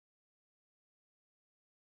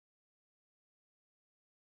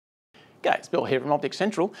G'day, it's Bill here from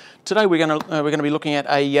OpticsCentral. Today we're going to be looking at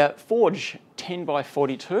a Forge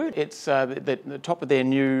 10x42. It's the top of their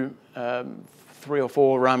new 3 or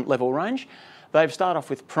 4 level range. They've started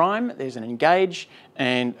off with Prime, there's an Engage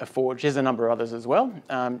and a Forge. There's a number of others as well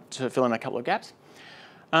to fill in a couple of gaps.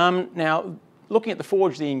 Now, looking at the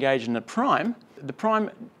Forge, the Engage and the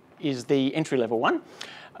Prime is the entry-level one.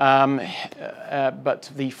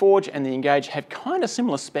 But the Forge and the Engage have kind of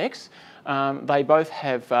similar specs. They both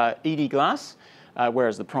have ED glass,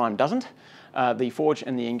 whereas the Prime doesn't. The Forge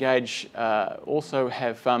and the Engage also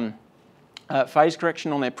have phase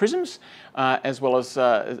correction on their prisms, as well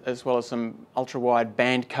as some ultra-wide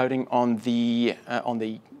band coating on the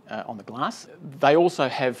glass. They also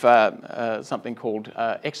have something called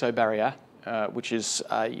exo barrier, which is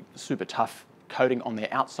a super tough coating on their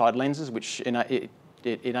outside lenses, which it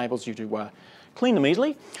enables you to clean them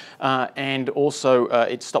easily, and also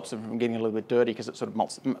it stops them from getting a little bit dirty because it sort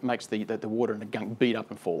of makes the water and the gunk bead up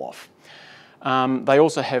and fall off. They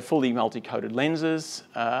also have fully multi-coated lenses,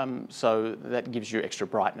 so that gives you extra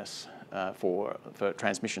brightness for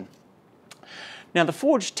transmission. Now the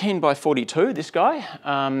Forge 10x42, this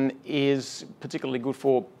guy, is particularly good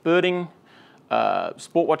for birding,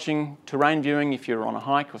 sport watching, terrain viewing if you're on a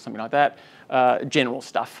hike or something like that, general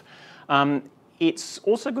stuff. It's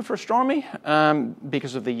also good for astronomy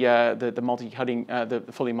because of the multi-coating, the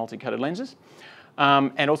fully multi-coated lenses,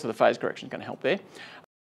 and also the phase correction is going to help there.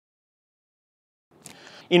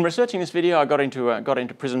 In researching this video, I got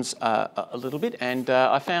into prisms a little bit, and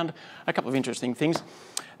I found a couple of interesting things.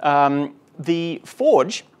 The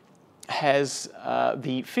Forge has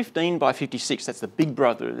the 15x56. That's the big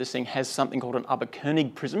brother of this thing. Has something called an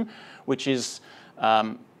Oberkönig prism, which is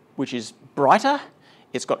brighter.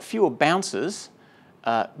 It's got fewer bounces,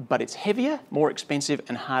 but it's heavier, more expensive,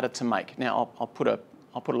 and harder to make. Now, I'll put a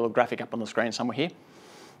little graphic up on the screen somewhere here.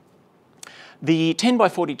 The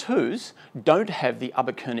 10x42s don't have the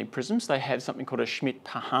Oberkönig prisms. They have something called a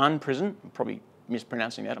Schmidt-Pahan prism. I'm probably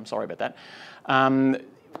mispronouncing that. I'm sorry about that.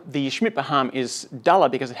 The Schmidt-Pahan is duller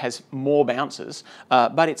because it has more bounces,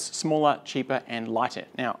 but it's smaller, cheaper, and lighter.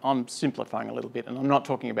 Now, I'm simplifying a little bit, and I'm not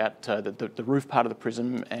talking about the roof part of the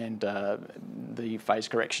prism and the phase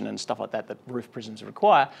correction and stuff like that that roof prisms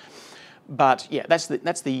require. But yeah, that's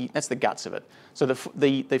the guts of it. So the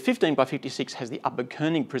 15x56 has the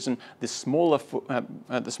Oberkönig prism. The smaller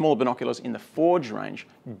binoculars in the Forge range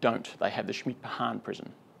don't. They have the Schmidt-Pahan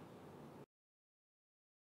prism.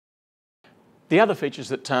 The other features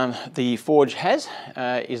that the Forge has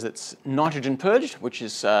is it's nitrogen purged, which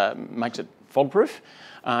is makes it fog-proof.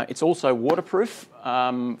 It's also waterproof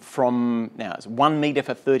from, now it's 1 metre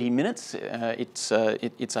for 30 minutes. It's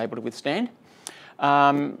able to withstand.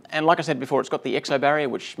 And like I said before, it's got the exo barrier,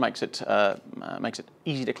 which makes it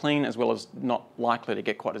easy to clean as well as not likely to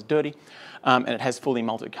get quite as dirty. And it has fully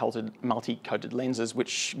multi-coated lenses,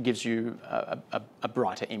 which gives you a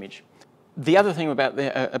brighter image. The other thing about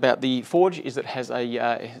the Forge is that it has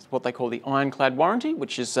what they call the ironclad warranty,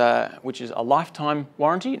 which is a lifetime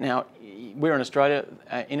warranty. Now, we're in Australia.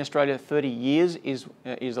 In Australia, 30 years is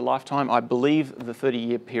a lifetime. I believe the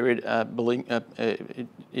 30-year period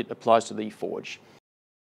it applies to the Forge.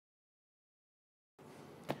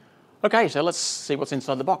 Okay, so let's see what's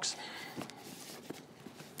inside the box.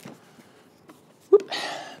 Whoop.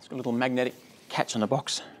 It's got a little magnetic catch on the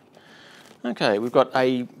box. Okay, we've got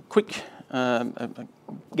a quick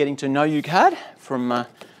getting to know you card from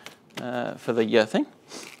for the thing,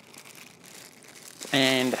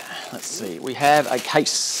 and let's see, we have a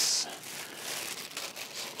case.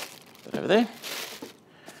 Put it over there.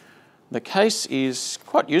 The case is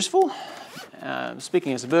quite useful.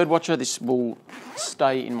 Speaking as a bird watcher, this will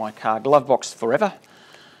stay in my car glove box forever.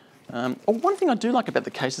 One thing I do like about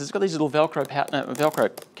the case is it's got these little Velcro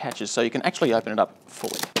catches, so you can actually open it up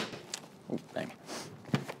fully. Oh, dang.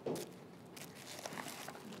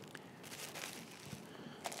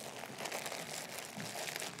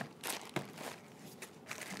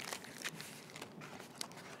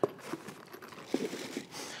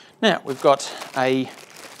 Now we've got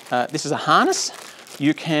this is a harness.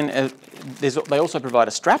 You can, they also provide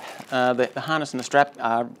a strap. The harness and the strap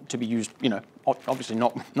are to be used, obviously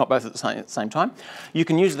not both at the same time. You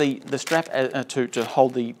can use the strap to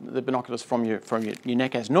hold the binoculars from your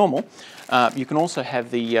neck as normal. You can also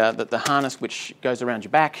have the harness which goes around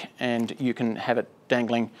your back, and you can have it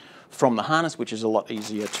dangling from the harness, which is a lot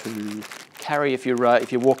easier to carry if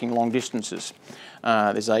you're walking long distances.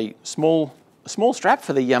 There's a small strap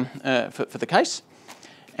for the case,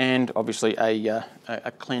 and obviously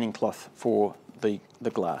a cleaning cloth for the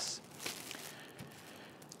glass.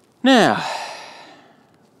 Now,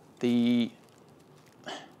 the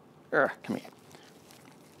Come here.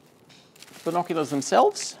 Binoculars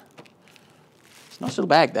themselves. It's a nice little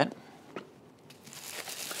bag, that.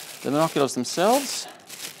 The binoculars themselves.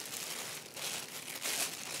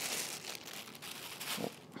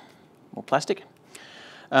 More plastic.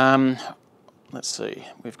 Let's see.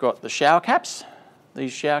 We've got the shower caps.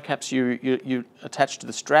 These shower caps you attach to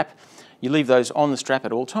the strap. You leave those on the strap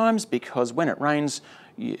at all times because when it rains,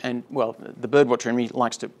 the birdwatcher in me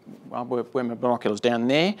likes to, well, wear my binoculars down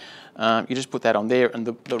there. You just put that on there, and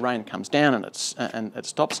the rain comes down and it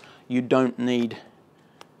stops. You don't need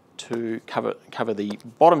to cover the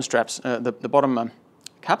bottom straps, the bottom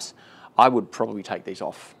cups. I would probably take these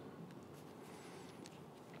off.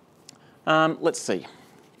 Let's see.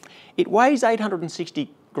 It weighs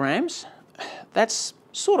 860 grams. That's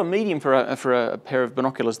sort of medium for a pair of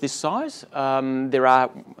binoculars this size. There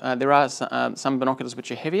are some binoculars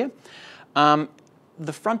which are heavier.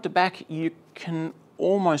 The front to back, you can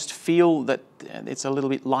almost feel that it's a little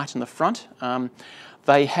bit light in the front.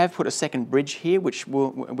 They have put a second bridge here, which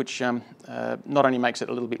not only makes it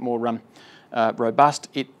a little bit more robust,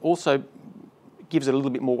 it also gives it a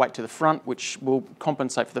little bit more weight to the front, which will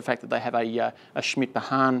compensate for the fact that they have a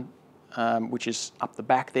Schmidt-Behan, which is up the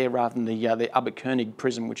back there, rather than the Aberkönig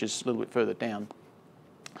prism, which is a little bit further down.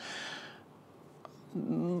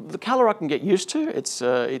 The colour I can get used to. It's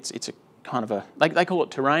a kind of a, they call it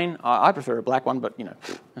terrain. I prefer a black one, but you know,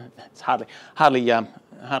 it's hardly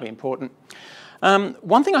important.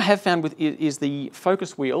 One thing I have found is the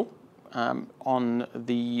focus wheel on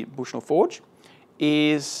the Bushnell Forge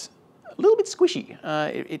is a little bit squishy.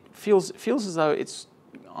 It feels as though it's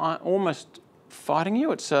almost fighting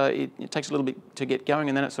you. It takes a little bit to get going,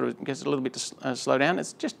 and then it sort of gets a little bit to slow down.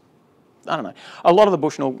 It's just, I don't know. A lot of the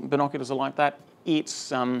Bushnell binoculars are like that. It's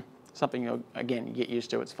something, again, you get used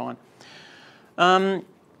to. It's fine.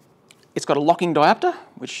 It's got a locking diopter,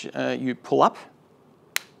 which you pull up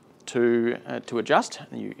to adjust.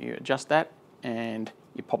 You adjust that, and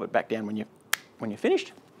you pop it back down when you're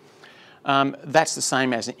finished. That's the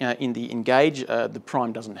same as in the Engage. The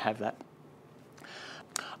Prime doesn't have that.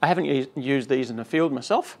 I haven't used these in the field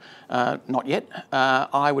myself, not yet.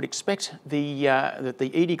 I would expect that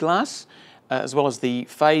the ED glass, as well as the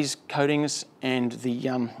phase coatings and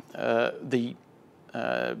the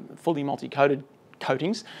fully multi-coated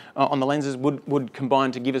coatings on the lenses would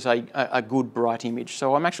combine to give us a good bright image.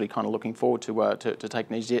 So I'm actually kind of looking forward to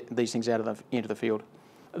taking these things out into the field.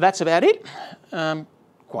 That's about it.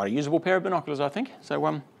 Quite a usable pair of binoculars, I think. So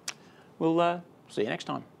we'll see you next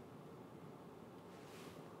time.